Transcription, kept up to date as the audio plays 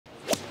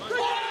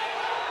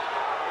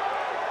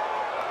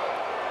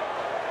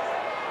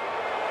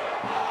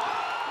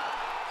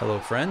Hello,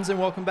 friends, and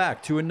welcome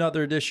back to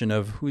another edition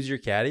of Who's Your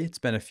Caddy? It's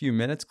been a few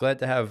minutes. Glad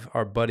to have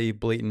our buddy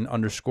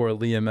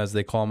Blatant_Liam, as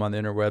they call him on the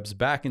interwebs,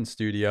 back in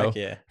studio. Heck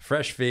yeah.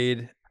 Fresh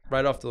fade,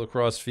 right off the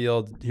lacrosse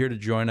field, here to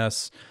join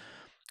us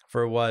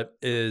for what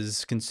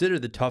is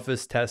considered the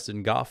toughest test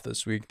in golf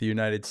this week, the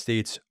United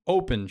States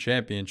Open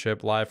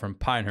Championship, live from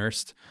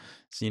Pinehurst,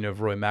 scene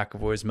of Roy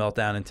McIlroy's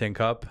meltdown in Tin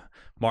Cup,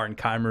 Martin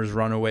Keimer's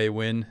runaway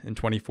win in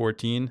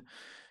 2014,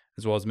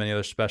 as well as many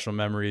other special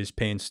memories,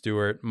 Payne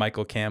Stewart,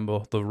 Michael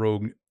Campbell, the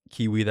rogue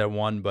Kiwi that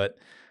won. But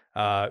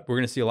we're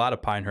going to see a lot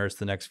of Pinehurst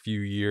the next few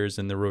years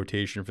in the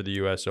rotation for the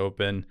U.S.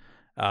 Open.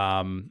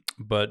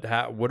 But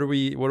what are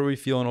we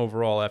feeling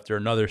overall after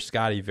another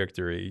Scotty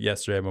victory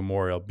yesterday at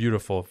Memorial?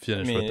 Beautiful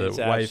finish with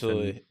the wife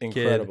and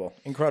incredible.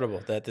 kid.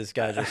 Incredible that this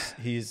guy just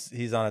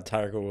he's on a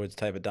Tiger Woods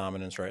type of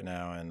dominance right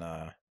now,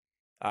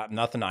 and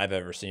nothing I've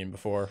ever seen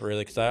before,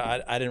 really, because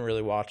I didn't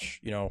really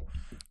watch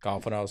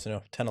golf when I was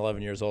 10,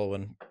 11 years old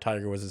when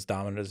Tiger was as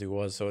dominant as he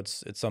was. So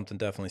it's something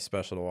definitely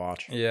special to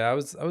watch. Yeah, I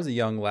was a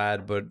young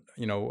lad, but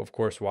of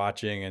course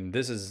watching, and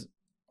this is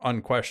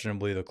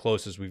unquestionably the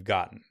closest we've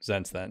gotten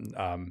since then.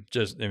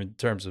 Just in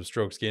terms of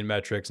strokes gained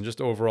metrics and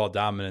just overall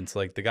dominance,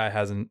 like the guy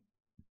hasn't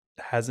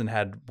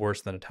had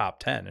worse than a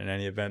top 10 in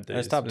any event.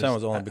 His top 10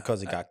 was only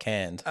because he got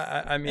canned.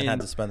 I mean, and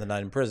had to spend the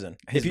night in prison.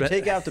 If you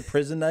take out the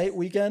prison night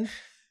weekend,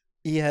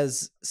 he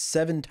has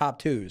 7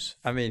 top 2s.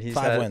 I mean, he's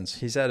 5 wins.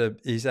 He's had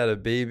a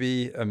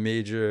baby, a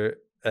major,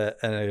 and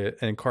an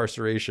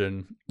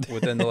incarceration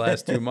within the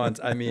last 2 months.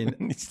 I mean,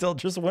 he's still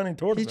just winning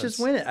tournaments. He's just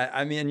winning.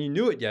 I mean, you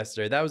knew it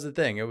yesterday. That was the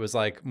thing. It was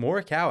like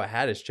Morikawa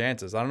had his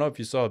chances. I don't know if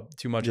you saw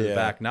too much of the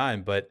back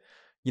nine, but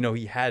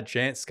he had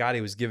chance.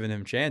 Scotty was giving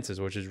him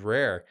chances, which is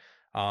rare.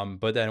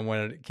 But then when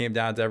it came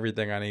down to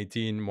everything on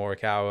 18,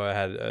 Morikawa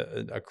had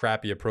a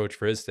crappy approach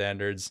for his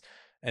standards,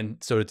 and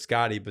so did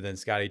Scotty. But then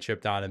Scotty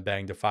chipped on and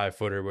banged a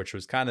 5-footer, which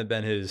was kind of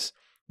been his.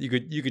 You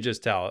could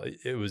just tell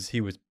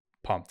he was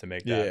pumped to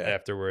make that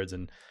afterwards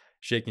and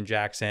shaking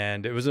Jack's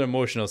hand. It was an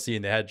emotional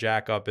scene. They had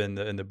Jack up in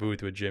the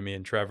booth with Jimmy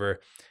and Trevor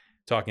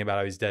talking about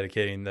how he's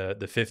dedicating the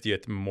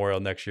 50th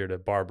memorial next year to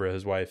Barbara,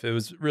 his wife. It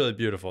was really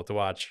beautiful to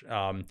watch.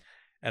 And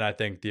I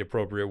think the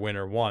appropriate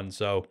winner won.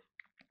 So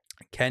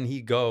can he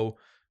go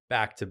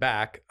back to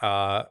back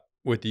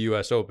with the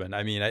US Open?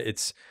 I mean,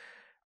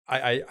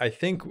 I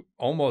think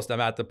almost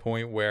I'm at the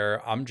point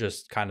where I'm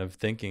just kind of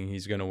thinking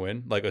he's going to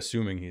win, like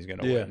assuming he's going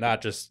to win,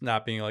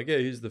 not being like, yeah,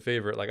 he's the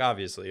favorite. Like,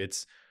 obviously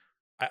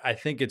I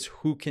think it's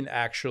who can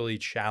actually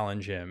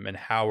challenge him and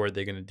how are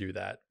they going to do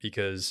that?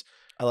 Because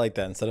I like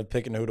that. Instead of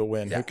picking who to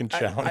win, who can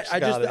challenge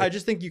Scotty. I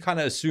just think you kind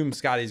of assume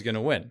Scotty's going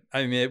to win.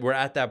 I mean, we're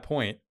at that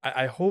point.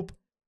 I hope,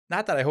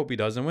 not that I hope he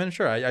doesn't win.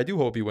 Sure, I do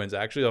hope he wins.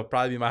 Actually, he'll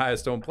probably be my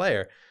highest owned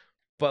player.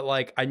 But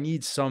like, I need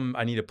a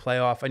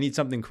playoff. I need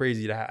something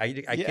crazy to have. I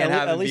can't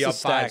have him be up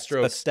 5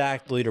 strokes. A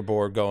stacked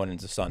leaderboard going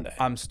into Sunday.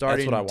 I'm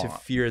starting to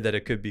fear that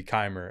it could be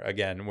Keimer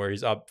again, where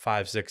he's up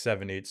 5, 6,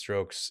 7, 8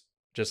 strokes,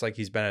 just like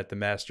he's been at the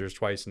Masters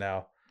twice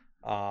now.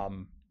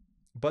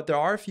 But there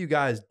are a few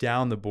guys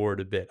down the board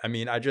a bit. I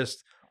mean,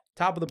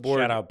 top of the board.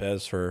 Shout out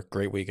Bez for a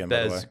great weekend,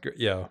 by the way.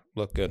 Yeah.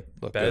 Look good.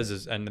 Bez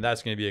is, and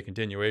that's going to be a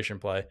continuation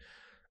play.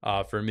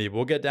 For me,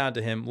 we'll get down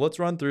to him. Let's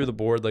run through the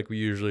board like we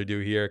usually do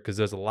here, because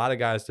there's a lot of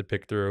guys to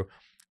pick through.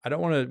 I don't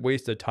want to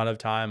waste a ton of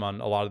time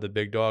on a lot of the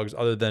big dogs,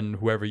 other than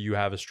whoever you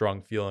have a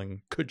strong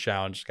feeling could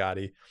challenge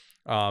Scotty.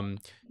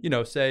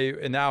 Say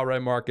in the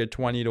outright market,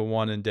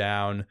 20-1 and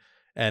down,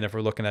 and if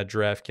we're looking at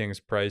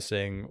DraftKings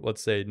pricing,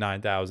 let's say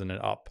 9,000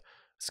 and up.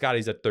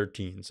 Scotty's at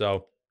 13,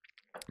 so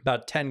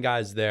about 10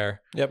 guys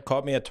there. Yep,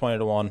 caught me at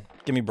 20-1.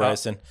 Give me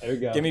Bryson. There you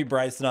go. Give me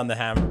Bryson on the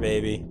hammer,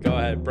 baby. Go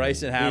ahead,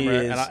 Bryson hammer,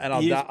 and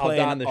I'll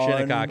don the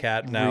Shinnecock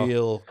hat now.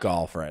 Real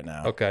golf right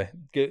now. Okay,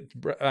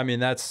 I mean,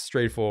 that's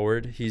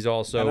straightforward. He's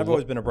also. And I've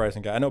always been a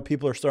Bryson guy. I know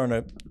people are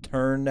starting to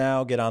turn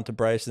now, get onto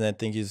Bryson, and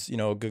think he's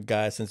a good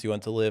guy since he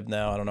went to live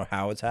now. I don't know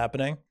how it's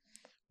happening,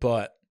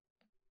 but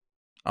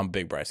I'm a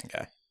big Bryson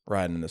guy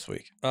riding this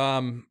week.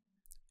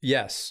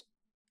 Yes,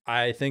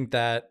 I think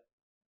that.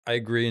 I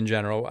agree in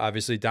general.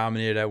 Obviously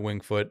dominated at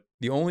Winged Foot.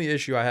 The only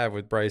issue I have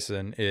with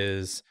Bryson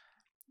is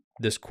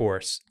this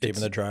course.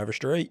 Keeping the driver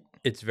straight.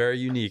 It's very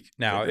unique.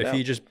 Now, if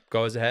he just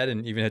goes ahead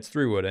and even hits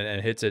 3-wood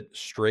and hits it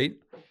straight,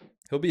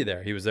 he'll be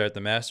there. He was there at the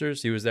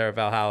Masters. He was there at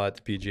Valhalla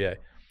at the PGA.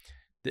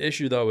 The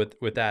issue, though,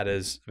 with that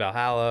is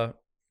Valhalla,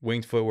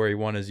 Winged Foot, where he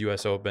won his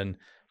U.S. Open,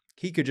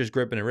 he could just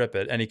grip it and rip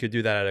it, and he could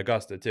do that at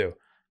Augusta, too.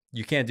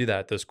 You can't do that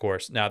at this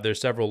course. Now, there's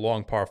several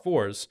long par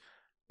 4s,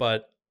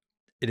 but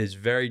it is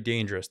very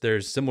dangerous.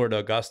 There's, similar to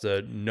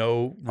Augusta,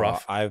 no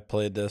rough. I've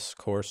played this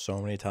course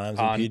so many times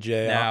on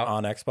PGA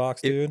on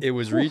Xbox, dude. It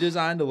was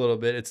redesigned a little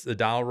bit. It's the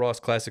Donald Ross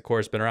Classic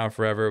course, been around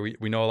forever.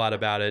 We know a lot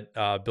about it.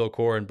 Bill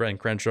Corr and Brent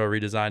Crenshaw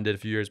redesigned it a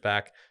few years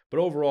back. But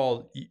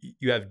overall,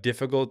 you have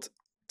difficult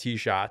tee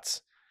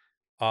shots.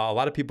 A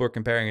lot of people are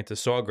comparing it to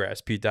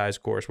Sawgrass, Pete Dye's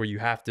course, where you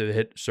have to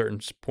hit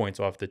certain points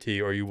off the tee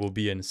or you will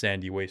be in a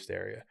sandy waste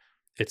area.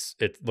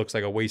 It looks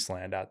like a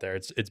wasteland out there.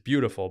 It's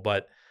beautiful,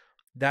 but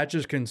that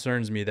just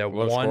concerns me that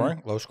low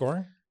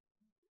scoring.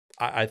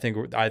 I think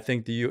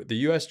the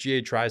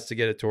USGA tries to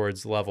get it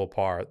towards level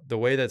par. The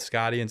way that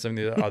Scotty and some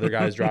of the other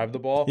guys drive the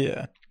ball,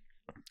 Yeah.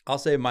 I'll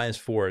say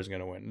 -4 is going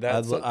to win.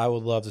 I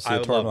would love to see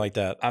a tournament like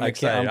that. I'm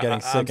excited. I'm getting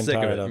sick and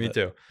tired of it. Me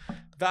too.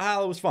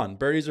 Valhalla was fun.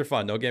 Birdies are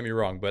fun. Don't get me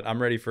wrong, but I'm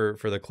ready for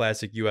the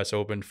classic U.S.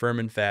 Open, firm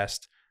and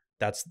fast.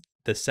 That's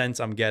the sense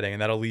I'm getting,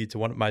 and that'll lead to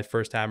one of my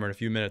first hammer in a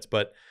few minutes.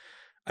 But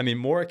I mean,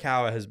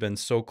 Morikawa has been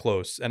so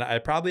close, and I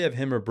probably have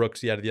him or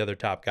Brooksy out of the other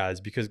top guys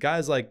because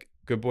guys like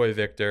good boy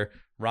Victor,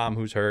 Rahm,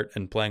 who's hurt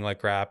and playing like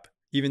crap,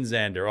 even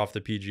Xander off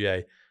the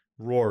PGA,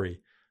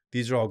 Rory.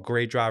 These are all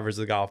great drivers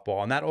of the golf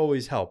ball, and that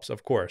always helps,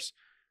 of course.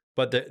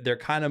 But they're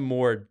kind of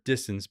more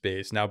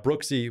distance-based. Now,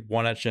 Brooksy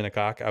won at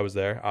Shinnecock. I was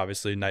there.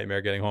 Obviously,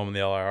 nightmare getting home in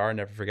the LIR.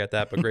 Never forget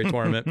that, but great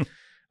tournament.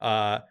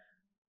 I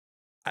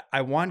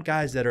want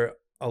guys that are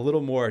a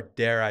little more,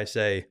 dare I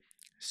say,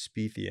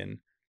 Spiethian,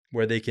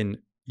 where they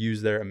can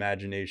use their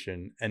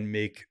imagination and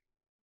make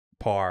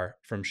par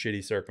from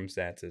shitty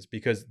circumstances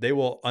because they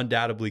will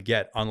undoubtedly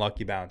get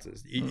unlucky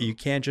bounces. You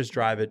can't just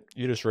drive it.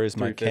 You just raised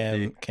my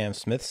Cam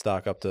Smith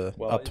stock up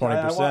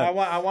 20%.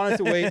 I wanted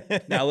to wait.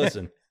 Now,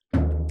 listen.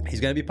 He's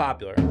going to be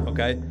popular,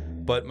 okay?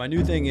 But my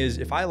new thing is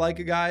if I like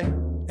a guy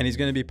and he's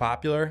going to be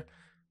popular,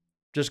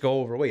 just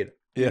go overweight it.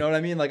 You know what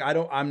I mean? Like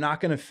I'm not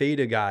going to fade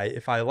a guy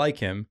if I like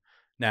him.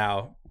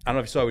 Now, I don't know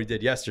if you saw what he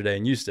did yesterday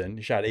in Houston.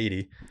 He shot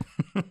 80.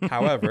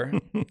 However,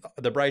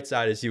 the bright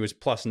side is he was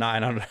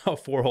 +9 on a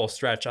 4-hole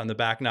stretch on the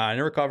back 9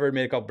 and recovered,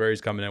 made a couple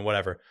birdies coming in,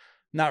 whatever.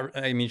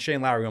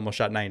 Shane Lowry almost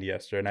shot 90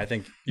 yesterday, and I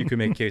think you could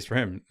make a case for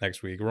him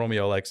next week.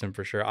 Romeo likes him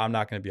for sure. I'm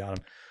not going to be on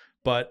him.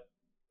 But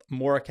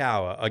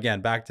Morikawa,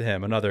 again, back to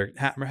him, another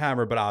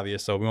hammer, but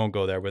obvious, so we won't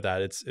go there with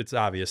that. It's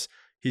obvious.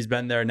 He's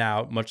been there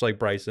now, much like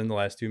Bryson, the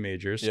last 2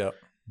 majors. Yep.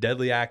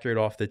 Deadly accurate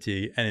off the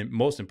tee, and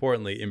most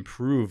importantly,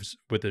 improves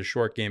with his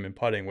short game and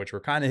putting, which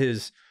were kind of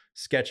his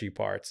sketchy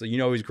parts. So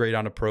he's great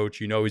on approach.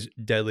 He's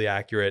deadly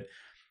accurate.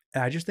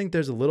 And I just think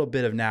there's a little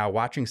bit of now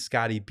watching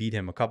Scotty beat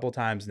him a couple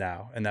times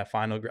now in that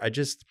final.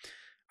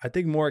 I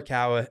think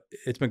Morikawa,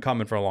 it's been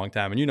coming for a long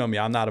time. And you know me,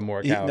 I'm not a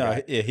Morikawa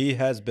guy. He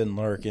has been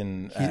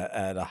lurking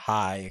at a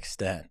high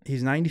extent.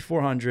 He's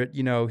 9,400.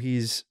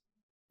 He's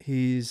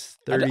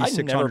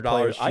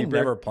 $3,600 cheaper. I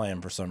never play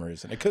him for some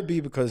reason. It could be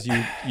because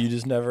you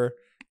just never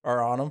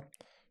are on him.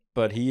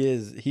 But he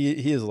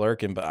is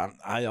lurking. But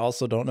I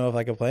also don't know if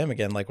I can play him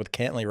again, like with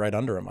Cantley right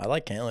under him. I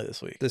like Cantley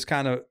this week. This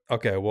kind of,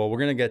 okay, well, we're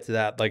going to get to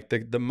that. Like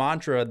the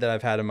mantra that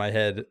I've had in my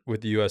head with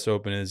the U.S.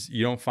 Open is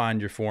you don't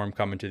find your form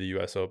coming to the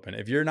U.S. Open.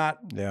 If you're not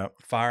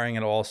firing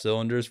at all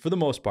cylinders, for the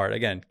most part,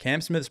 again, Cam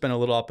Smith's been a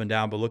little up and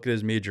down, but look at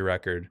his major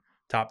record.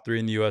 Top 3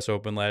 in the U.S.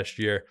 Open last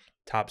year,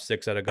 top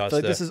 6 at Augusta. I feel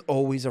like this is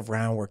always a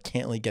round where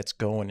Cantley gets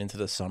going into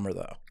the summer,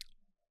 though.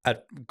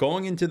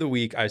 Going into the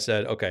week, I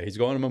said, okay, he's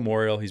going to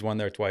Memorial. He's won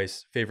there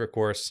twice. Favorite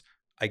course.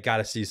 I got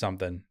to see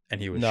something. And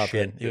he was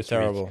shit. He was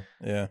terrible.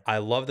 Yeah. I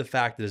love the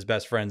fact that his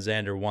best friend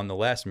Xander won the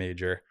last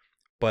major.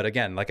 But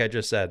again, like I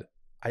just said,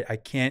 I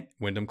can't,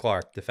 Wyndham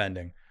Clark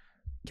defending.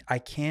 I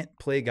can't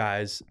play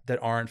guys that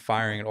aren't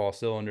firing at all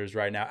cylinders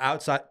right now.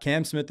 Outside,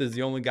 Cam Smith is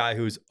the only guy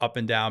who's up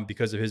and down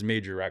because of his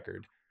major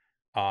record.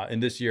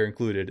 And this year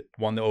included,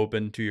 won the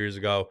Open 2 years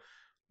ago.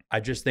 I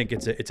just think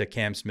it's a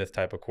Cam Smith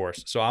type of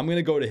course. So I'm going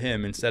to go to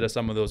him instead of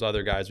some of those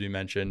other guys we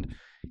mentioned,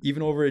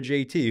 even over a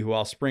JT, who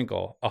I'll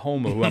sprinkle, a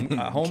Homa, who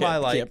I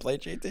like. Can't play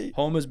JT.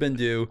 Homa's been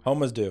due.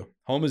 Homa's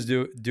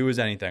due as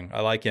anything.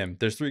 I like him.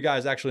 There's 3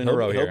 guys actually in a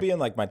row here. He'll be in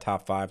like my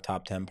top 5,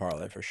 top 10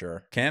 parlay for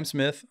sure. Cam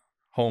Smith,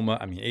 Homa,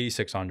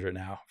 8,600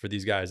 now for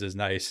these guys is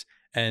nice.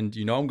 And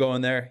I'm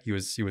going there. He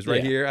was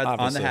right here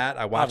on the hat.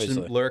 I watched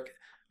him lurk,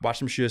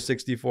 watched him shoot a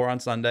 64 on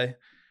Sunday.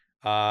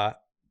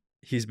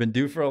 He's been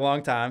due for a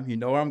long time. You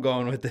know where I'm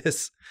going with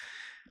this.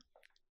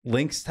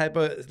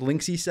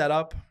 Linksy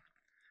setup.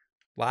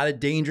 A lot of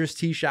dangerous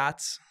tee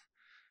shots.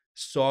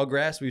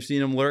 Sawgrass, we've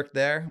seen him lurk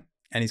there.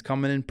 And he's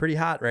coming in pretty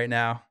hot right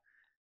now.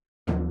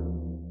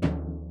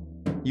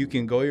 You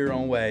can go your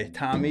own way.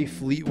 Tommy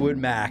Fleetwood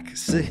Mac,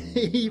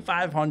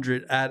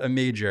 500 at a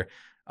major.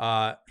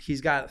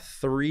 He's got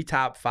 3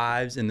 top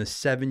 5s in the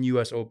 7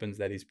 U.S. Opens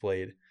that he's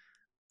played.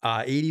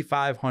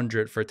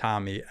 8,500 for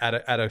Tommy at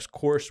a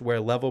course where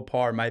level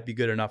par might be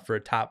good enough for a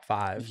top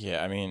 5.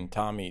 Yeah,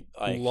 Tommy,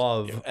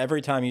 every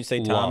time you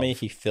say Tommy,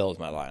 he fills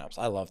my lineups.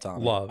 I love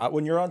Tommy.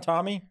 When you're on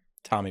Tommy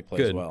plays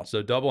good. Well.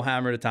 So double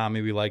hammer to Tommy.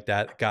 We like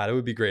that. God, it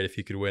would be great if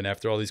he could win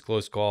after all these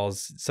close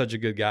calls. Such a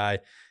good guy.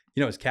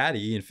 His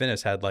caddy, Ian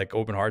Finnis, had like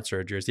open heart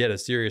surgeries. He had a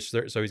serious,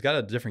 so he's got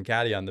a different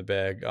caddy on the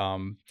bag.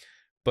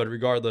 But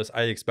regardless,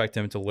 I expect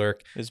him to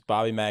lurk. Is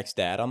Bobby Mack's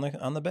dad on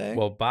the bag?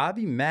 Well,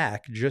 Bobby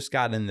Mack just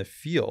got in the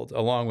field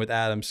along with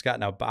Adam Scott.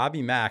 Now,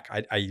 Bobby Mack,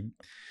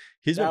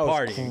 he's a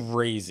party.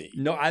 Crazy.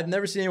 No, I've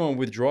never seen anyone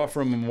withdraw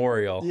from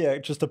Memorial. Yeah,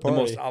 just a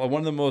party.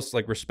 One of the most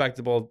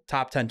respectable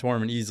top 10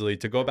 tournament easily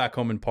to go back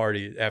home and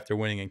party after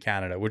winning in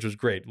Canada, which was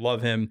great.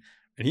 Love him.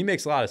 And he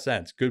makes a lot of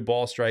sense. Good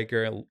ball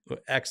striker,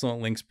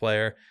 excellent links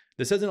player.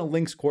 This isn't a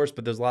links course,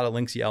 but there's a lot of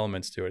linksy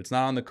elements to it. It's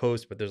not on the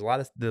coast, but there's a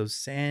lot of those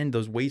sand,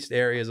 those waste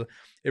areas.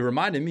 It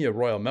reminded me of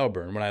Royal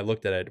Melbourne when I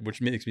looked at it,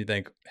 which makes me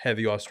think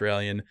heavy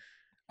Australian.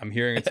 I'm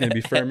hearing it's going to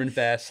be firm and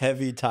fast.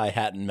 Heavy Ty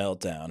Hatton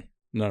meltdown.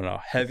 No.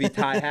 Heavy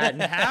Ty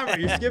Hatton hammer.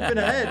 You're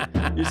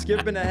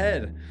skipping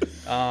ahead.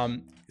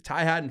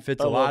 Ty Hatton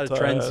fits a lot of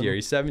trends here.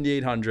 He's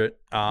 7,800.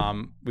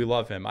 We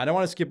love him. I don't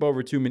want to skip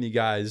over too many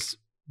guys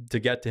to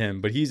get to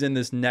him, but he's in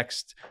this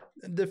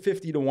the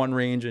 50 to 1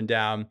 range and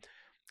down.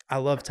 I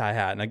love Ty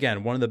Hatton.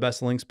 Again, one of the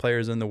best links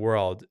players in the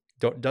world.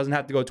 Doesn't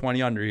have to go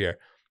 20 under here.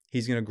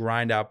 He's going to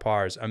grind out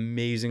pars.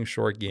 Amazing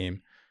short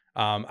game.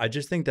 I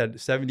just think that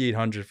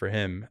 7,800 for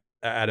him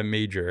at a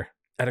major,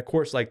 at a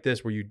course like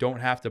this where you don't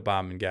have to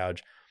bomb and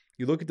gouge.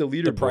 You look at the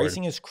leaderboard. The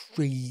pricing is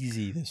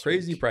crazy this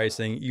Crazy week.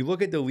 pricing. You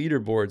look at the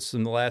leaderboards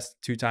from the last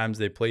 2 times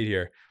they played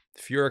here.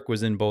 Furyk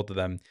was in both of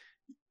them.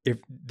 If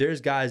there's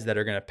guys that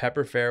are going to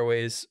pepper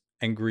fairways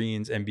and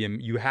greens and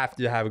you have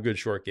to have a good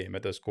short game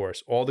at this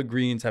course. All the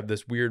greens have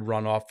this weird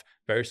runoff,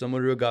 very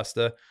similar to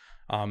Augusta.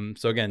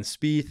 So again,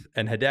 Spieth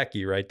and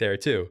Hideki right there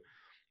too.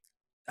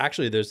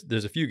 Actually,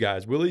 there's a few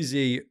guys. Willie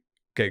Z,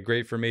 okay,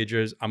 great for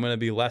majors. I'm going to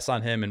be less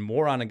on him and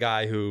more on a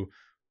guy who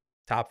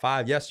top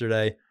 5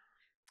 yesterday,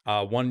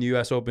 won the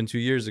U.S. Open 2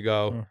 years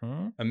ago.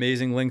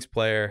 Amazing links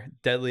player,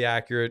 deadly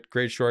accurate,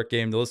 great short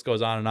game. The list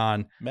goes on and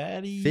on.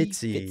 Matty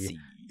Fitzy.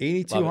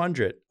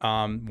 8,200.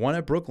 Won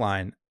at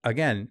Brookline.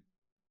 Again,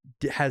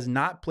 has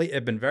not played,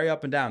 have been very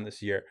up and down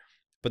this year.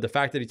 But the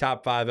fact that he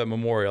top 5 at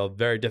Memorial,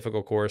 very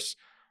difficult course.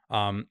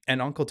 And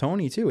Uncle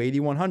Tony too,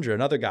 8,100.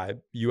 Another guy,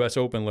 U.S.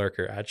 Open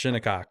lurker at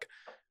Shinnecock.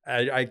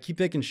 I keep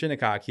thinking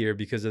Shinnecock here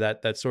because of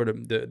that sort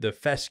of the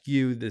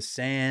fescue, the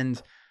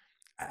sand.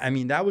 I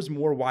mean, that was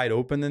more wide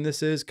open than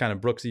this is. Kind of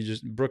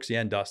Brooksy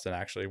and Dustin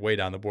actually way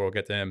down the board. We'll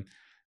get to him,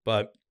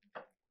 but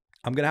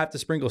I'm gonna have to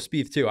sprinkle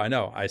Spieth too. I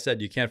know I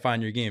said you can't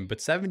find your game, but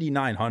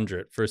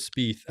 7,900 for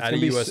Spieth at a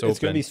U.S. Open. It's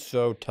gonna be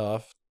so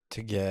tough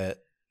to get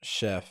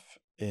Chef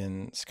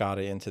and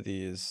Scotty into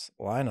these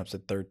lineups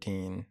at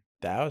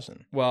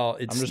 13,000. Well,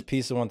 I'm just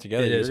piecing one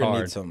together. You're gonna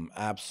need some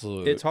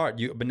absolute. It's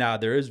hard. But now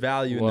there is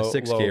value in the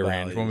 6K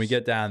range when we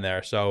get down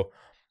there. So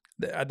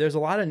there's a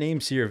lot of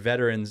names here,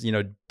 veterans. You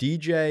know,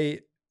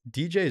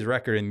 DJ's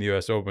record in the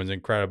U.S. Open is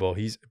incredible.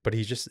 He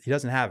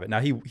doesn't have it. Now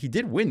he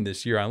did win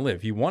this year on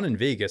Live. He won in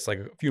Vegas like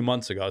a few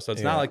months ago, so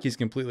it's not like he's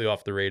completely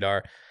off the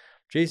radar.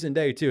 Jason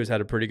Day too has had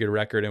a pretty good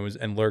record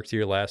and lurked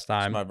here last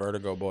time. That's my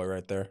Vertigo boy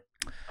right there.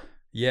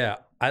 Yeah,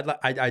 I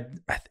think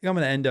I'm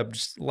gonna end up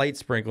just light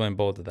sprinkling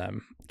both of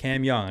them.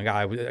 Cam Young, a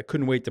guy I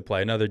couldn't wait to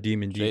play. Another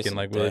Demon Deacon,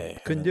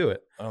 couldn't do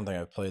it. I don't think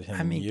I've played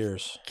him in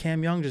years.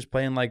 Cam Young just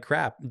playing like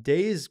crap.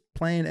 Day's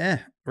playing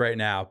right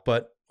now,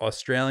 but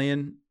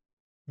Australian,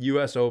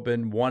 U.S.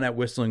 Open, won at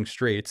Whistling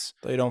Straits.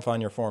 So you don't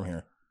find your form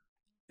here.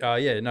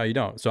 Yeah, no, you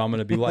don't. So I'm going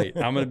to be light.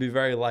 I'm going to be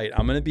very light.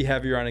 I'm going to be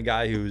heavier on a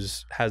guy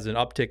has an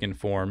uptick in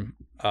form,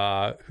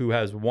 who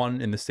has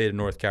won in the state of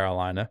North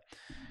Carolina,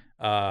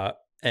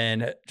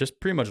 and just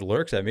pretty much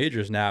lurks at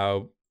majors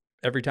now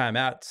every time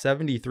out.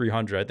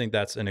 7,300. I think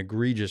that's an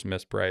egregious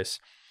misprice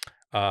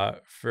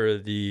for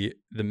the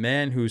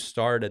man who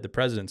starred at the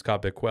President's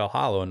Cup at Quail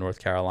Hollow in North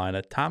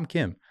Carolina, Tom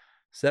Kim.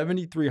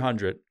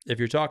 7,300. If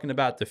you're talking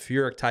about the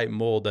Furyk type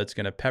mold that's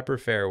going to pepper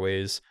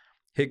fairways,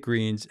 hit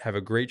greens, have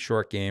a great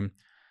short game,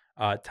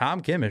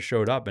 Tom Kim has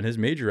showed up and his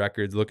major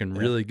record's looking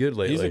really good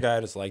lately. He's a guy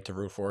I just like to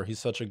root for. He's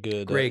such a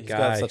good, great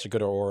guy. He's got such a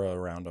good aura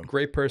around him.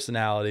 Great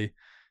personality.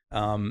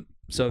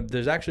 So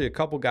there's actually a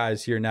couple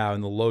guys here now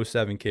in the low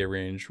 7K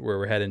range where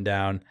we're heading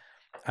down.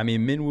 I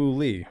mean, Minwoo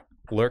Lee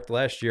lurked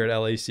last year at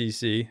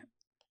LACC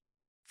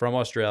from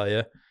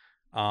Australia.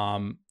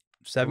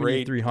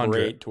 7,300.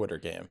 Great Twitter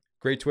game.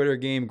 Great Twitter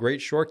game, great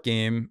short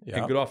game,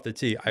 and good off the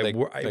tee. I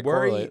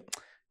worry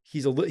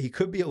he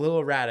could be a little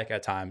erratic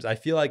at times. I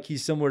feel like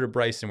he's similar to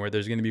Bryson, where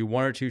there's going to be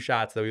 1 or 2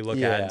 shots that we look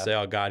at and say,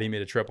 "Oh God, he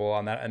made a triple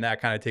on that," and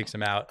that kind of takes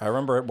him out. I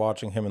remember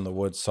watching him in the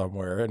woods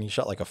somewhere, and he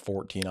shot like a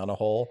 14 on a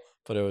hole,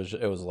 but it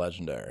was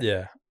legendary.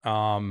 Yeah.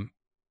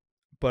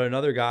 But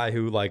another guy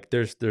who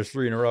there's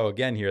 3 in a row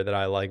again here that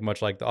I like,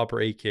 much like the upper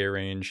 8K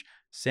range.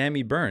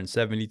 Sammy Burns,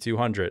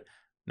 7,200.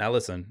 Now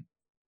listen,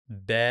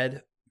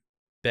 bad,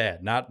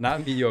 not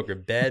mediocre,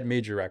 bad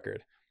major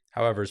record.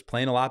 However, is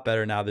playing a lot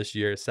better now this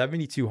year.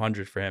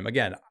 7,200 for him.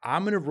 Again,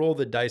 I'm going to roll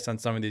the dice on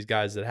some of these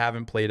guys that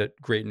haven't played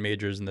at great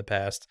majors in the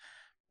past,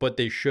 but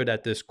they should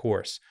at this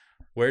course.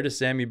 Where does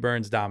Sammy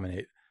Burns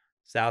dominate?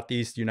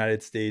 Southeast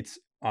United States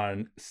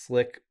on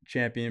slick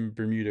champion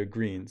Bermuda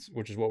greens,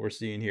 which is what we're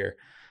seeing here.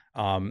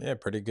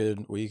 Pretty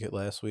good week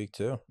last week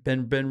too.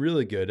 Been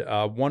really good.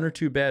 1 or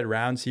 2 bad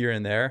rounds here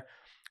and there,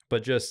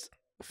 but just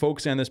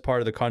focusing on this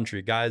part of the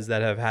country, guys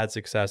that have had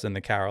success in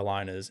the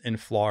Carolinas, in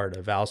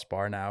Florida,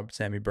 Valspar now,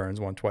 Sammy Burns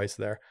won twice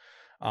there.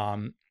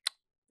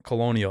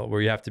 Colonial,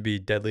 where you have to be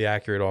deadly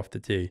accurate off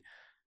the tee.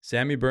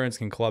 Sammy Burns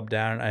can club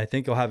down. I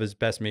think he'll have his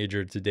best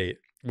major to date,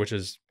 which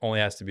only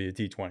has to be a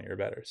T20 or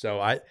better.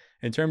 So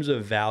in terms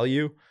of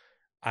value,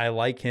 I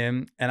like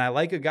him. And I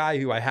like a guy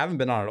who I haven't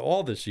been on at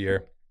all this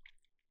year.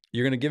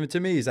 You're going to give it to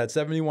me. He's at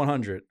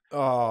 7,100.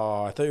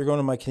 Oh, I thought you were going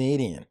to my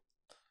Canadian.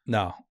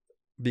 No.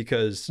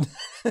 Because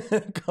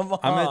come on,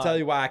 I'm going to tell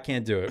you why I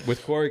can't do it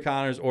with Corey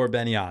Connors or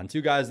Benny On,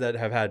 2 guys that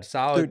have had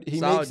solid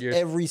makes years.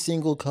 Every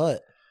single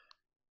cut.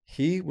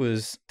 He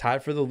was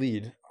tied for the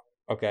lead,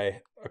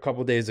 okay, a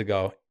couple days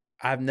ago.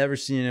 I've never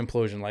seen an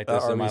implosion like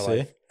this in my RBC?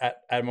 life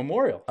at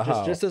Memorial,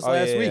 just this Oh,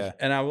 last yeah, week, yeah.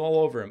 and I'm all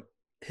over him.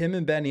 Him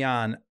and Ben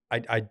Yan,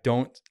 I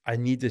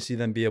need to see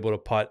them be able to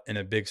putt in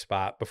a big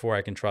spot before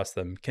I can trust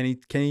them. Can he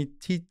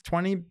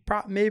T20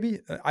 prop maybe?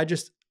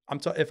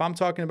 If I'm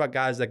talking about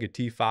guys that could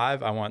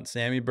T5, I want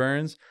Sammy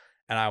Burns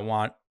and I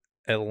want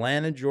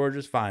Atlanta,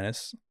 Georgia's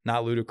finest,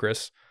 not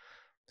ludicrous,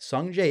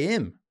 Sung Jae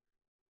Im.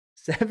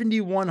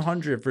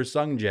 7,100 for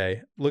Sung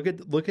Jae. Look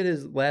at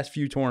his last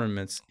few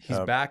tournaments. He's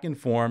back in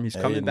form. He's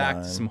coming back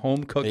to some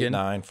home cooking.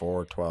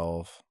 8-9,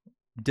 4-12.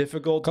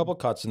 Difficult. Couple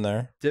cuts in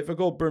there.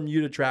 Difficult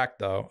Bermuda track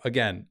though.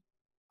 Again,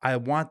 I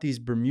want these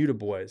Bermuda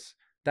boys.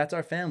 That's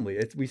our family.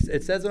 It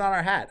says it on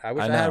our hat. I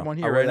wish I had one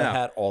here right now. I wear that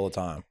hat all the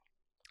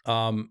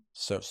time.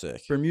 So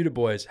sick. Bermuda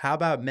boys. How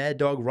about Mad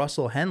Dog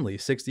Russell Henley,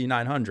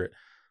 6,900?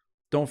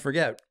 Don't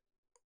forget,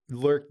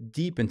 lurked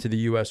deep into the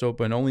U.S.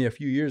 Open only a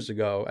few years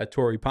ago at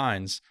Torrey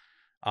Pines.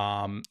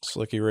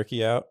 Slicky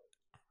Ricky out.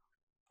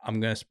 I'm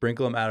gonna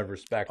sprinkle him out of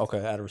respect.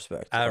 Okay, out of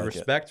respect. Out of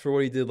respect for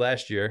what he did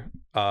last year.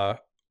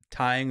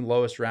 Tying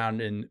lowest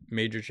round in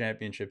major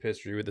championship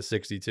history with the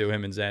 62.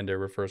 Him and Xander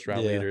were first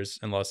round leaders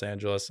in Los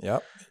Angeles.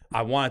 Yep.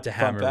 I wanted to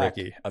hammer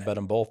Ricky. I bet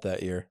them both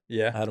that year.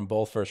 Yeah. I had them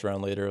both first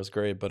round leader. It was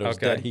great, but it was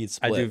dead heat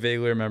split. I do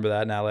vaguely remember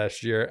that now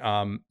last year.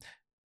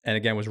 And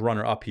again, was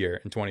runner up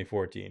here in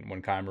 2014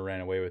 when Keimer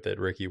ran away with it.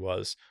 Ricky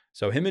was.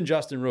 So him and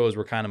Justin Rose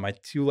were kind of my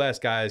two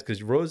last guys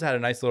because Rose had a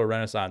nice little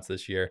renaissance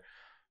this year.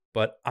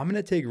 But I'm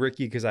going to take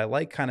Ricky because I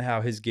like kind of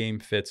how his game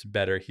fits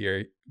better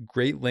here.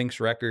 Great links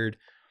record.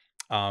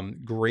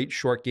 Great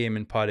short game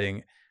and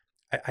putting.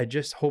 I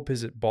just hope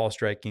his ball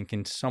striking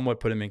can somewhat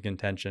put him in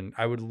contention.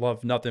 I would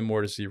love nothing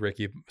more to see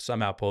Ricky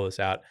somehow pull this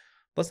out.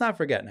 Let's not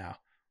forget now,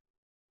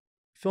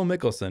 Phil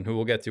Mickelson, who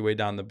we'll get to way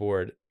down the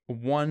board,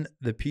 won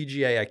the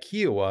PGA at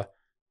Kiowa,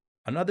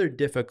 another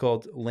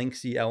difficult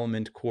linksy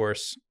element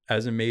course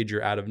as a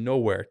major out of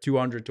nowhere.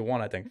 200-1,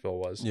 I think Phil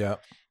was. Yeah.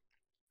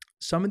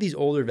 Some of these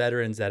older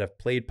veterans that have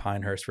played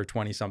Pinehurst for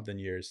 20-something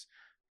years,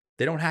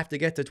 they don't have to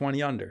get to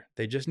 20 under.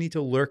 They just need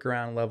to lurk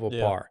around level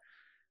par.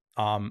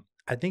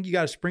 I think you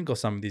got to sprinkle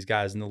some of these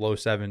guys in the low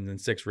 7s and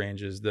 6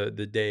 ranges, the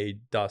Day,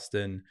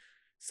 Dustin,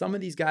 some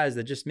of these guys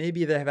that just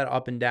maybe they have had an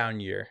up and down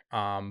year,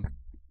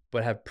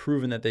 but have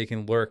proven that they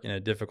can lurk in a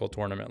difficult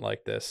tournament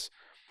like this.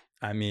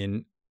 I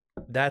mean,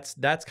 that's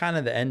kind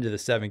of the end of the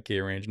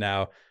 7K range.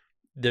 Now,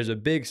 there's a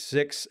big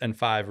 6 and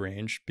 5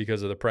 range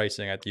because of the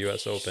pricing at the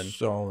U.S. Open.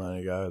 So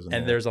many guys,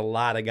 and there's a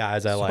lot of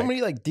guys I like. So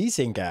many like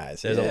decent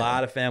guys. There's a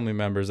lot of family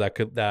members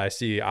that I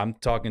see. I'm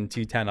talking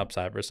T10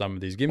 upside for some of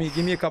these. Give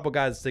me a couple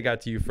guys that stick out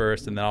to you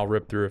first, and then I'll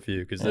rip through a few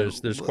because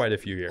there's quite a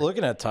few here.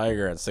 Looking at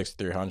Tiger at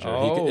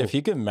 6,300, if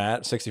he could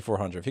match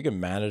 6,400, if he could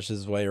manage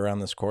his way around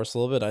this course a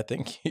little bit, I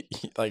think he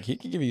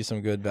could give you some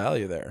good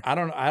value there. I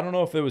don't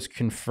know if it was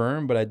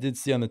confirmed, but I did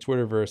see on the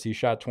Twitterverse he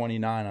shot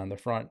 29 on the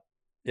front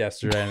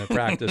yesterday in the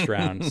practice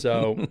round.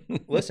 So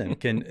listen,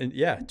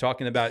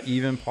 talking about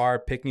even par,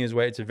 picking his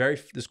way.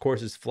 This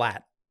course is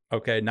flat.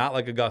 Okay. Not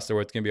like Augusta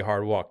where it's going to be a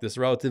hard walk. This is a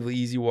relatively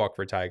easy walk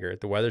for Tiger.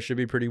 The weather should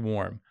be pretty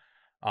warm.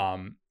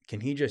 Can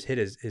he just hit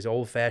his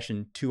old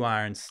fashioned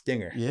 2-iron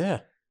stinger? Yeah.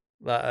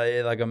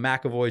 Like a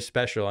McAvoy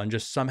special and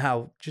just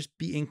somehow just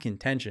be in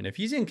contention. If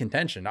he's in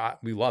contention,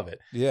 we love it.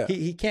 Yeah.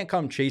 He can't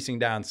come chasing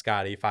down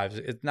Scotty 5.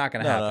 It's not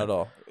going to happen. Not at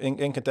all.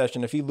 In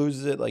contention, if he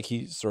loses it, like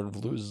he sort of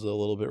loses a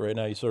little bit right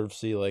now, you sort of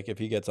see like if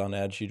he gets on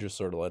edge, he just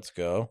sort of lets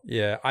go.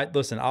 Yeah.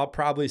 I'll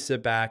probably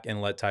sit back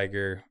and let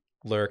Tiger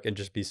lurk and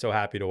just be so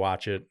happy to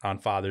watch it on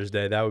Father's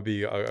Day. That would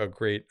be a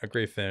great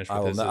finish. I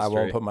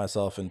won't put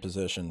myself in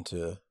position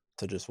to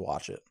just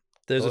watch it.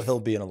 He'll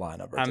be in a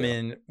lineup. I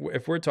mean,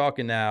 if we're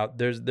talking now,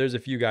 there's a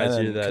few guys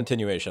here that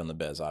continuation on the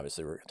Bez.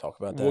 Obviously, we're gonna talk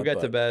about that. We'll get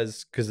to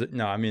Bez because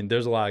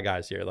there's a lot of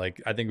guys here.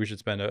 Like I think we should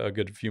spend a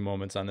good few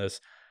moments on this.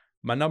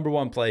 My number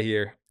one play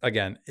here,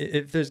 again,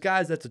 if there's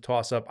guys that's a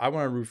toss up, I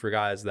want to root for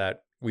guys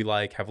that we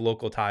like, have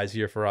local ties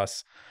here for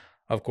us.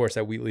 Of course,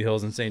 at Wheatley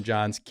Hills and St.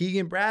 John's,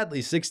 Keegan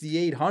Bradley,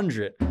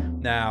 6,800.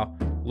 Now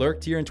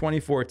lurked here in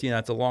 2014.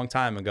 That's a long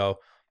time ago,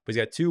 but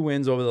he's got 2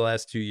 wins over the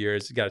last 2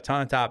 years. He's got a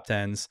ton of top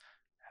 10s.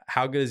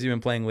 How good has he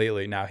been playing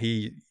lately? Now,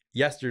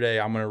 yesterday,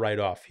 I'm going to write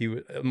off. He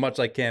was much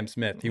like Cam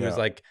Smith. He was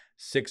like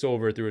 6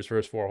 over through his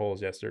first 4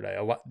 holes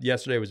yesterday.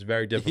 Yesterday was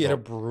very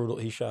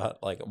difficult. He shot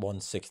like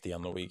 160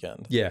 on the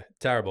weekend. Yeah,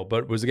 terrible.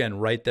 But was, again,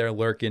 right there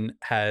lurking.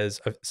 Has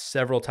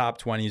several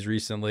top 20s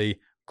recently.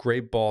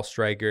 Great ball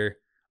striker.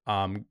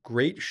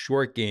 Great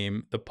short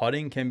game. The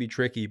putting can be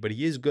tricky, but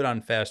he is good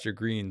on faster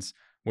greens,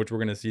 which we're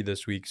going to see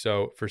this week.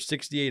 So for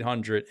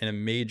 6,800 in a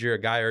major, a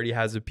guy already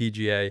has a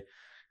PGA.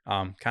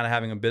 Kind of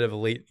having a bit of a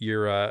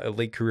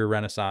late career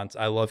renaissance.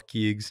 I love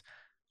Keegs.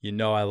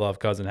 I love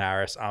Cousin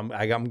Harris.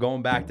 I'm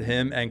going back to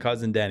him and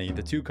Cousin Denny.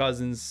 The 2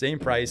 cousins, same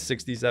price,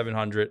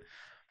 6,700.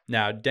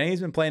 Now, Denny's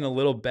been playing a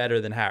little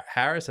better than Harris.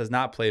 Harris has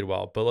not played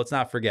well, but let's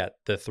not forget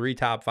the 3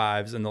 top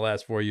 5s in the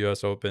last 4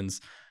 U.S. Opens.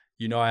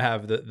 I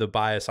have the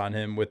bias on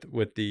him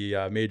with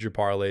the major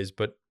parlays,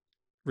 but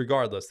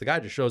regardless, the guy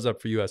just shows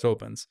up for U.S.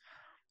 Opens.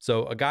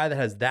 So a guy that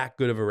has that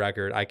good of a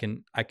record, I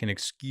can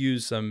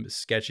excuse some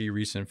sketchy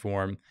recent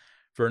form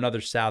for another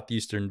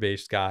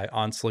Southeastern-based guy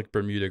on slick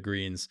Bermuda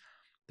greens.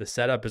 The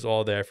setup is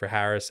all there for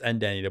Harris and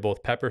Denny to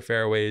both pepper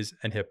fairways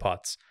and hit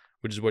putts,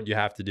 which is what you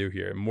have to do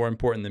here. More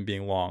important than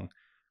being long.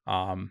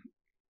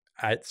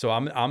 So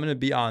I'm going to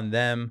be on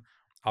them.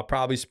 I'll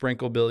probably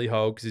sprinkle Billy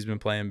Ho because he's been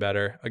playing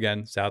better.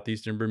 Again,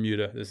 Southeastern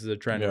Bermuda. This is a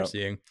trend we're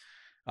seeing.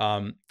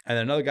 And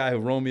another guy who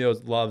Romeo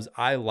loves,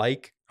 I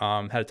like,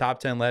 had a top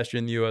 10 last year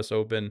in the U.S.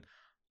 Open,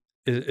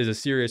 is a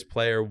serious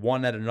player,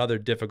 won at another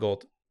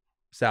difficult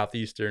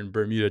Southeastern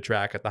Bermuda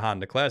track at the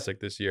Honda Classic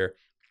this year.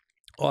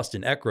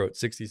 Austin Eckroat,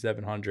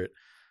 6,700.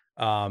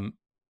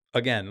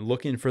 Again,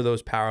 looking for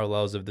those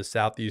parallels of the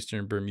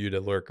Southeastern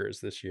Bermuda lurkers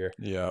this year.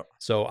 Yeah.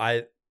 So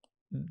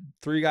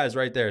 3 guys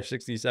right there,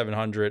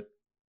 6,700,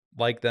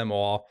 like them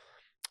all.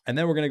 And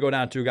then we're going to go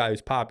down to a guy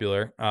who's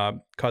popular,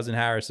 Cousin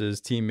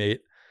Harris's teammate,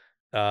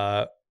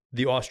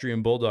 the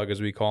Austrian Bulldog,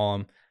 as we call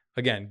him.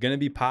 Again, going to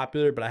be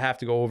popular, but I have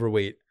to go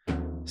overweight.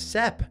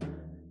 Sepp,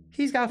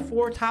 he's got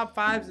 4 top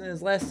 5s in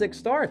his last 6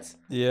 starts.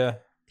 Yeah.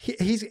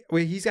 He's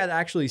got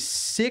actually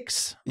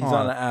 6. He's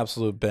on an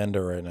absolute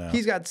bender right now.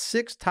 He's got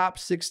 6 top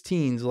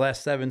 16s the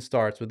last 7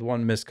 starts with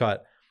 1 miscut.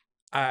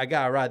 I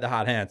got to ride the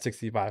hot hand,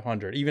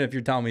 6,500. Even if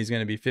you're telling me he's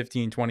going to be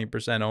 15,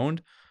 20%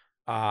 owned,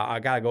 I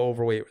got to go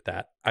overweight with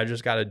that. I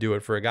just got to do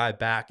it for a guy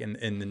back in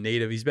the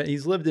native.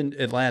 He's lived in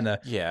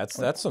Atlanta. Yeah,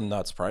 that's some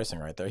nuts pricing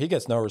right there. He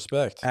gets no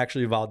respect.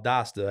 Actually,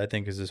 Valdosta, I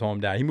think, is his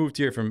hometown. He moved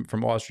here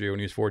from Austria when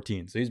he was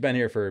 14. So he's been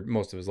here for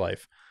most of his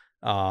life.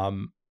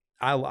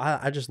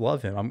 I just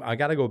love him. I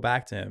got to go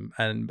back to him.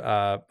 And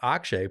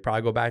Akshay,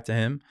 probably go back to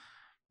him.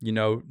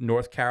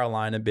 North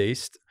Carolina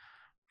based.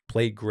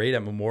 Played great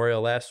at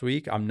Memorial last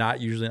week. I'm not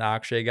usually an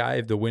Akshay guy.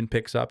 If the wind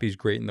picks up, he's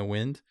great in the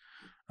wind.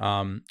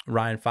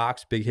 Ryan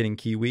Fox, big hitting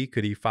Kiwi.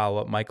 Could he follow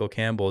up Michael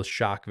Campbell's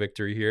shock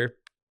victory here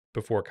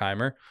before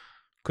Keimer?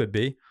 Could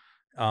be.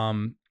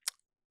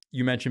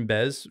 You mentioned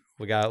Bez.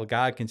 We got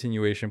a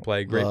continuation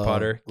play. Great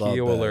putter.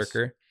 Kiowa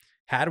lurker.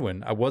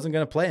 Hadwin. I wasn't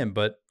going to play him,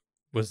 but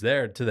was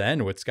there to the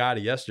end with Scotty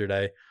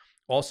yesterday.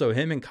 Also,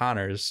 him and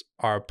Connors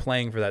are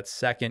playing for that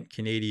second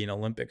Canadian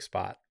Olympic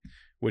spot,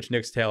 which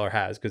Nick Taylor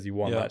has because he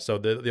won that. So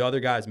the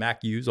other guys,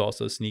 Mac Hughes,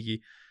 also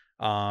sneaky,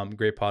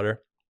 great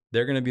putter.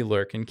 They're going to be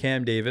lurking.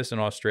 Cam Davis, an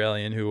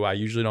Australian who I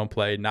usually don't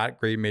play, not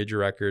great major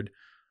record,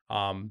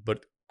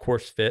 but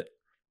course fit.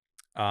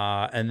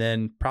 And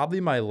then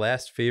probably my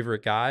last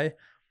favorite guy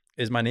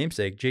is my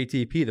namesake,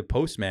 JTP, the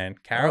postman,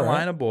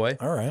 Carolina boy.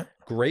 All right.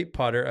 Great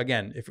putter.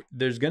 Again, if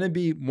there's going to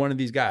be one of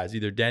these guys,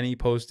 either Denny,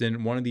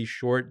 Poston, one of these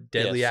short,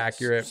 deadly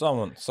accurate.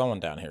 Someone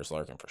down here is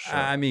lurking for sure.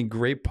 I mean,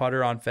 great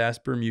putter on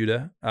fast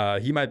Bermuda.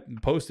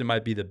 Poston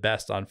might be the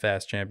best on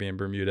fast champion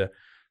Bermuda.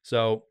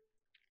 So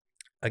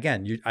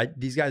again,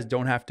 these guys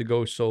don't have to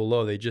go so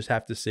low. They just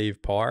have to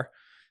save par.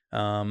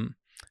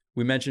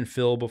 We mentioned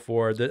Phil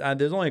before.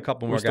 There's only a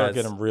couple more guys. Start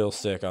getting real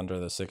sick under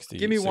the 60.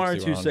 Give me 1 or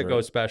 2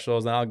 sicko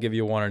specials, and I'll give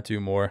you 1 or 2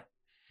 more.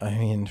 I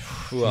mean,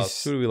 who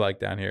else? Who do we like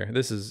down here?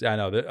 I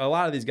know a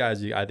lot of these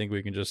guys I think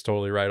we can just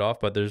totally write off,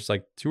 but there's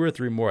like 2 or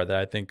 3 more that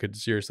I think could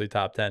seriously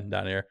top 10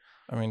 down here.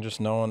 I mean,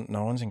 just no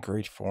one's in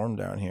great form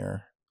down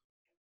here.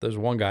 There's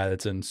one guy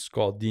that's in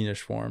Scaldinish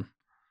form.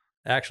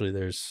 Actually,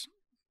 there's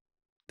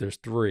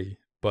 3,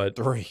 but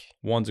 3.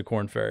 One's a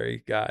Corn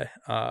Ferry guy.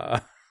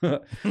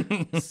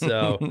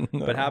 So,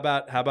 but how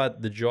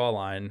about the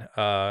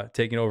jawline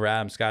taking over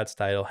Adam Scott's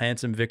title?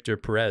 Handsome Victor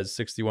Perez,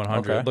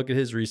 6,100. Okay. Look at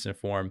his recent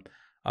form.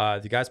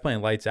 The guy's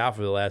playing lights out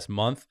for the last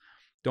month.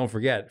 Don't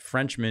forget,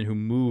 Frenchman who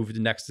moved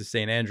next to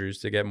St. Andrews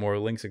to get more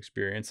links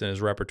experience in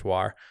his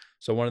repertoire.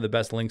 So one of the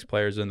best links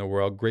players in the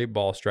world. Great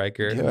ball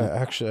striker. Yeah,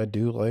 actually, I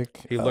do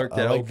like. He lurked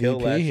at Oak Hill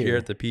last year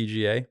at the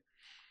PGA.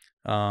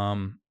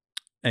 And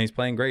he's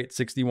playing great,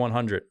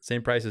 6,100.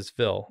 Same price as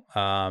Phil.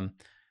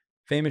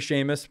 Famous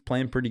Seamus,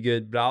 playing pretty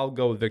good, but I'll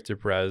go with Victor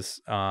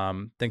Perez.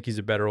 Think he's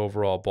a better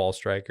overall ball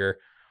striker.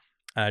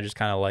 And I just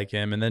kind of like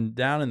him. And then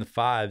down in the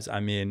 5s, I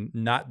mean,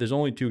 there's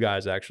only 2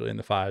 guys actually in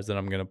the 5s that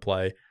I'm going to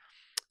play.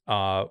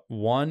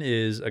 One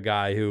is a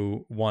guy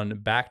who won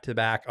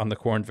back-to-back on the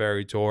Corn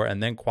Ferry Tour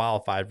and then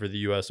qualified for the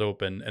U.S.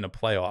 Open in a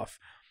playoff.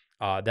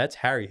 That's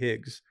Harry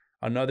Higgs,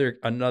 another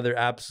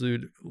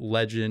absolute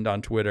legend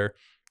on Twitter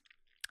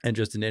and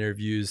just in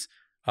interviews.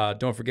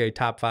 Don't forget,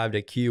 top 5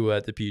 at Kiowa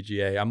at the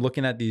PGA. I'm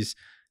looking at these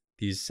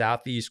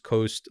southeast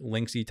coast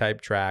linksy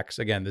type tracks.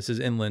 Again, this is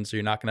inland, so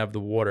you're not going to have the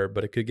water,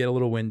 but it could get a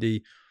little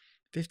windy.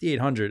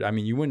 5,800. I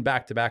mean, you win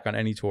back-to-back on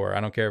any tour. I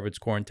don't care if it's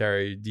Corn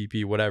Ferry,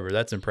 DP, whatever.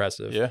 That's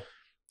impressive. Yeah.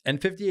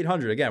 And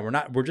 5,800. Again,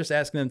 we're just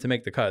asking them to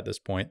make the cut at this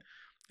point.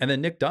 And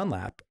then Nick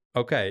Dunlap.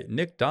 Okay,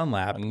 Nick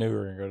Dunlap. I knew we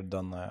were going to go to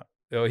Dunlap.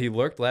 Oh, he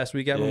lurked last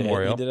week at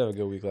Memorial. He did have a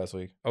good week last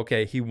week.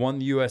 Okay, he won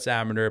the U.S.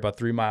 Amateur about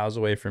 3 miles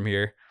away from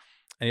here.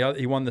 And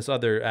he won this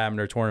other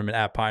amateur tournament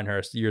at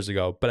Pinehurst years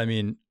ago. But I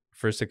mean,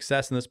 for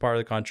success in this part of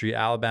the country,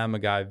 Alabama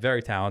guy,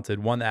 very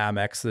talented, won the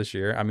Amex this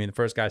year. I mean, the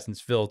first guy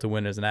since Phil to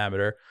win as an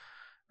amateur.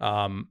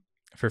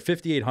 For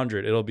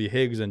 5,800, it'll be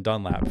Higgs and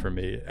Dunlap for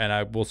me. And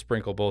I will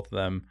sprinkle both of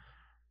them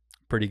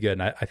pretty good.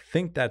 And I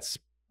think that's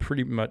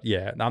pretty much.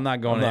 Yeah, I'm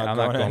not going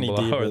any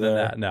below deeper than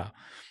there. that.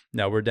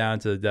 No, we're down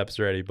to the depths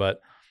already.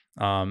 But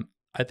I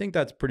think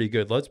that's pretty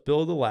good. Let's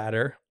build a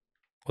ladder.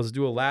 Let's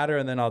do a ladder,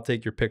 and then I'll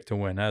take your pick to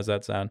win. How does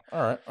that sound?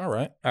 All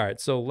right.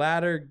 So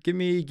ladder, give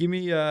me.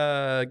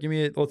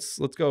 Let's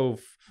go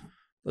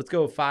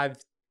 5,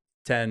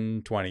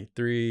 10, 20.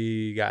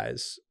 3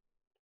 guys.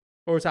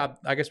 Or top,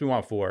 I guess we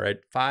want 4, right?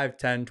 5,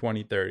 10,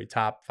 20, 30.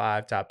 Top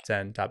 5, top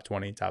 10, top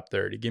 20, top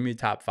 30. Give me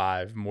top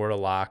 5, more to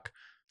lock.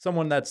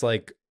 Someone that's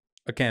like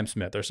a Cam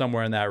Smith or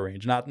somewhere in that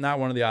range. Not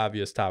one of the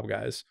obvious top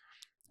guys.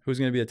 Who's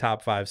going to be a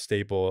top 5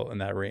 staple in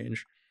that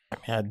range? I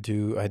mean, I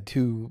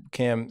do.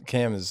 Cam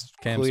is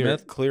Cam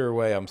Smith? Clear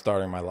way. I'm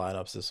starting my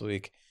lineups this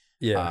week.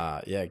 Yeah.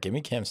 Give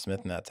me Cam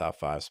Smith in that top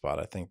 5 spot.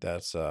 I think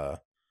that's I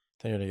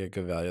think you're gonna get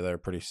good value there.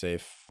 Pretty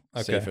safe,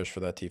 safe-ish for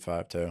that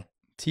T5 too.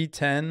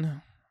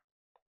 T10.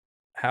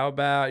 How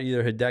about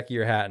either Hideki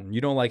or Hatton?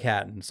 You don't like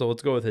Hatton, so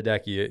let's go with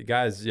Hideki.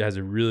 Guys, he has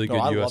a really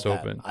good U.S.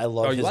 Open. I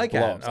love his like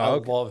blows. Hatton? I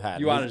love Hatton.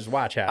 You want to just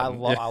watch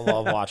Hatton? I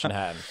love watching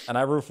Hatton, and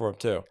I root for him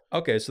too.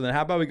 Okay, so then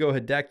how about we go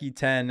Hideki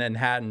 10 and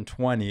Hatton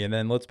 20, and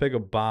then let's pick a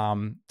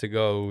bomb to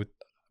go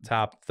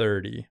top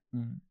 30.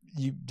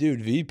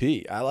 Dude,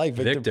 VP. I like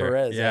Victor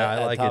Perez. Yeah,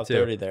 I like top it too.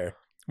 30 there.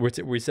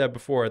 We said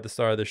before at the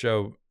start of the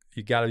show,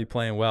 you got to be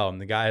playing well,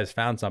 and the guy has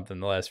found something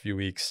the last few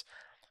weeks.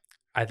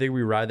 I think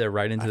we ride that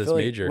right into this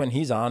major. When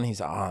he's on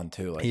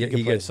too. Like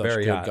he gets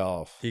very hot.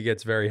 Golf. He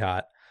gets very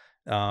hot.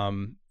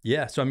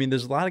 Yeah. So I mean,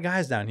 there's a lot of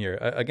guys down here.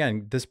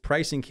 Again, this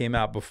pricing came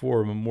out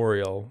before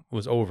Memorial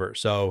was over.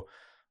 So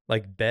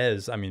like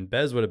Bez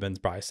would have been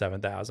probably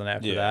 7,000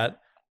 after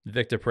that.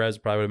 Victor Perez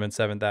probably would have been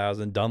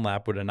 7,000.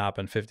 Dunlap would have not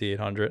been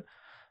 5,800.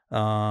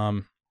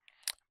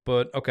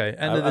 But okay,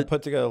 and I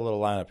put together a little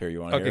lineup here.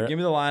 You want to hear it? Give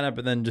me the lineup,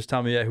 and then just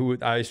tell me who.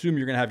 I assume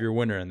you're gonna have your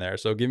winner in there.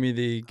 So give me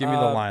the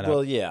lineup.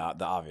 Well, yeah,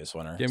 the obvious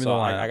winner. Give me the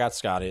lineup. I got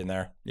Scotty in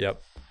there. Yep.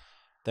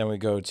 Then we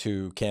go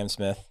to Cam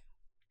Smith,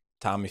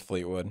 Tommy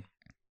Fleetwood,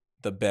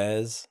 the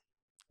Bez,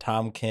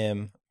 Tom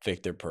Kim,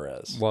 Victor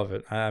Perez. Love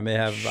it. I may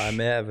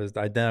have an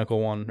identical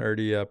one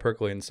already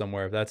percolating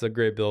somewhere. That's a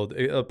great build.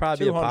 It'll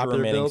probably be a popular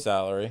remaining build.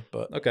 Salary,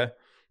 but okay.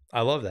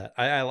 I love that.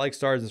 I like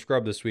Stars and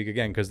Scrub this week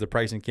again because the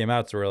pricing came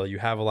out so early. You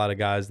have a lot of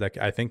guys that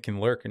I think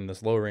can lurk in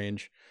this low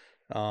range.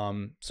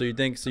 So you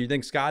think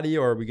Scotty,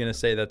 or are we gonna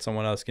say that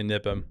someone else can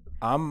nip him?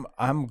 I'm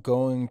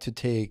going to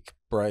take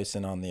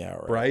Bryson on the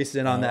outright.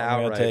 Bryson on the outright.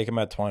 I'm gonna take him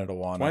at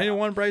 20-1.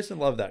 20-1 Bryson.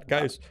 Love that,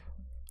 guys.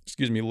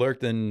 Excuse me.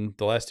 Lurked in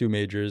the last 2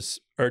 majors.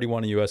 Already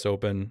won a U.S.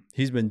 Open.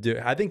 He's been due.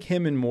 I think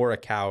him and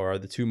Morikawa are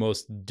the 2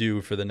 most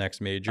due for the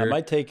next major.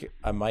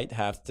 I might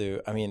have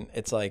to. I mean,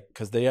 it's like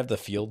because they have the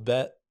field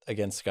bet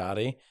against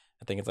Scotty.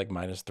 I think it's like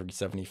minus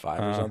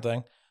 375 or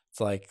something. It's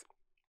like,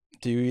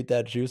 do you eat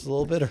that juice a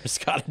little bit, or is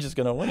Scotty just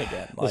gonna win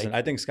again? Listen,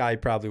 I think Scotty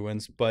probably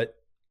wins, but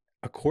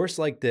a course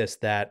like this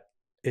that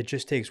it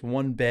just takes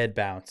one bad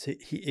bounce.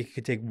 It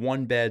could take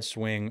one bad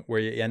swing where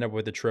you end up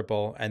with a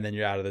triple and then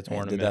you're out of the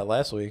tournament. He did that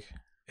last week.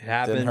 It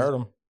happened. Didn't hurt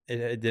him.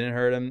 It didn't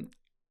hurt him.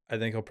 I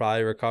think he'll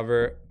probably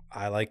recover.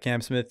 I like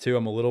Cam Smith too.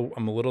 I'm a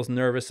little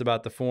nervous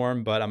about the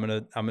form, but I'm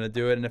gonna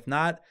do it. And if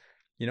not,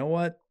 you know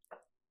what?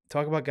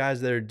 Talk about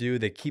guys that are due.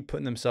 They keep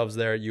putting themselves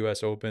there at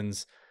U.S.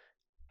 Opens.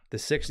 The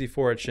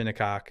 64 at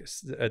Shinnecock,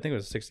 I think it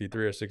was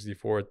 63 or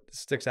 64,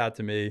 sticks out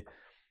to me.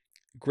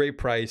 Great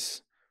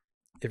price.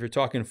 If you're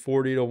talking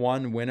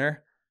 40-1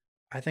 winner,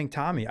 I think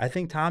Tommy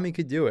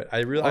could do it. I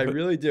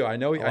really do. I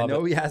know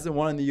he hasn't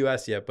won in the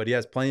U.S. yet, but he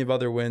has plenty of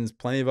other wins,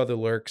 plenty of other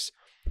lurks.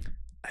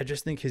 I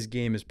just think his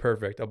game is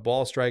perfect. A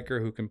ball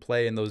striker who can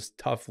play in those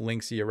tough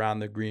linksy around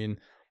the green,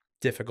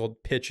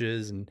 difficult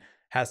pitches, and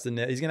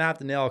he's gonna have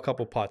to nail a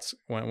couple putts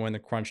when the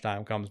crunch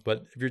time comes.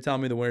 But if you're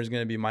telling me the winner's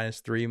gonna be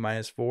 -3,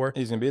 -4,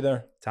 he's gonna be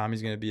there.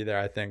 Tommy's gonna be there,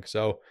 I think.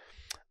 So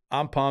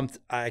I'm pumped.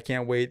 I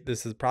can't wait.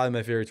 This is probably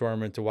my favorite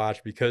tournament to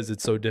watch because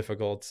it's so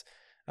difficult.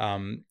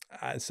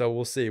 So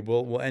we'll see.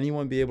 Will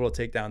anyone be able to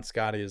take down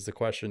Scotty is the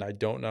question. I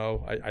don't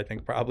know. I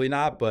think probably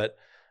not, but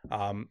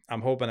I'm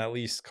hoping at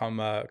least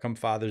come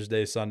Father's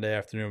Day Sunday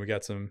afternoon we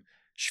got some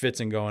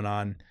schwitzing going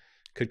on.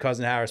 Could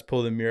Cousin Harris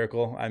pull the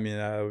miracle? I mean,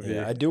 that would be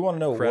I do want to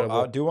know.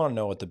 incredible. I do want to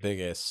know what the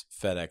biggest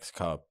FedEx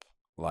Cup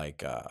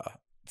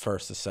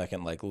first to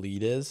second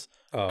lead is.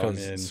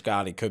 Because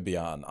Scotty could be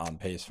on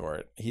pace for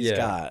it. He's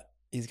got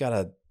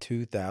a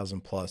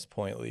 2,000 plus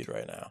point lead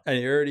right now, and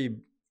he already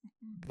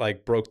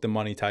broke the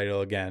money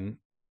title again.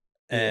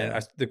 And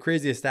the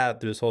craziest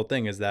stat through this whole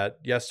thing is that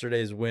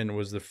yesterday's win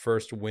was the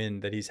first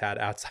win that he's had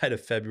outside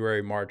of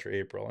February, March, or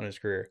April in his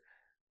career.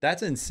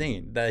 That's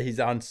insane that he's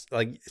on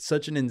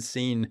such an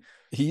insane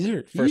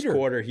first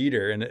quarter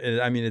heater. And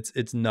I mean,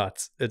 it's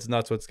nuts. It's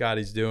nuts what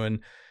Scotty's doing.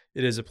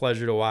 It is a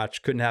pleasure to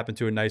watch. Couldn't happen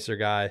to a nicer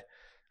guy.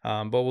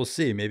 But we'll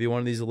see. Maybe one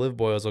of these live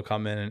boys will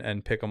come in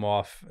and pick him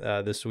off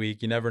this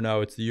week. You never know.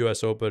 It's the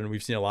U.S. Open.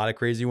 We've seen a lot of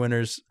crazy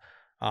winners.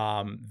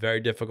 Very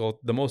difficult,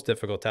 the most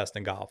difficult test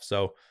in golf.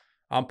 So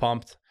I'm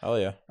pumped. Oh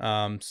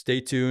yeah. Stay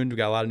tuned. We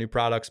got a lot of new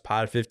products.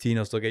 Pod 15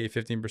 will still get you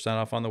 15%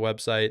 off on the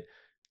website.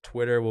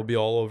 Twitter will be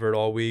all over it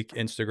all week.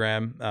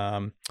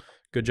 Instagram.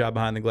 Good job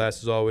behind the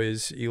glass as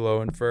always,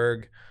 Elo and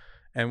Ferg.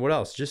 And what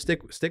else? Just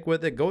stick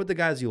with it. Go with the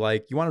guys you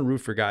like. You want to root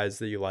for guys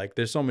that you like.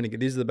 There's so many.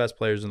 These are the best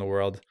players in the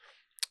world.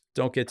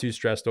 Don't get too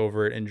stressed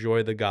over it.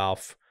 Enjoy the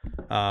golf.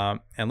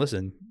 And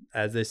listen,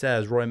 as they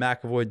said, as Roy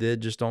McIlroy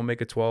did, just don't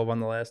make a 12 on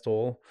the last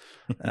hole,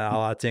 a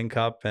la Tin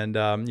Cup, and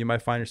you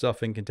might find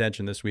yourself in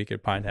contention this week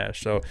at Pine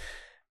Hash. So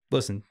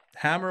listen,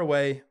 hammer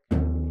away.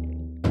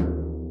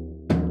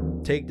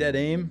 Take that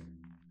aim.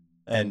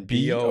 And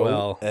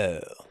BOL.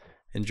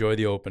 Enjoy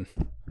the Open.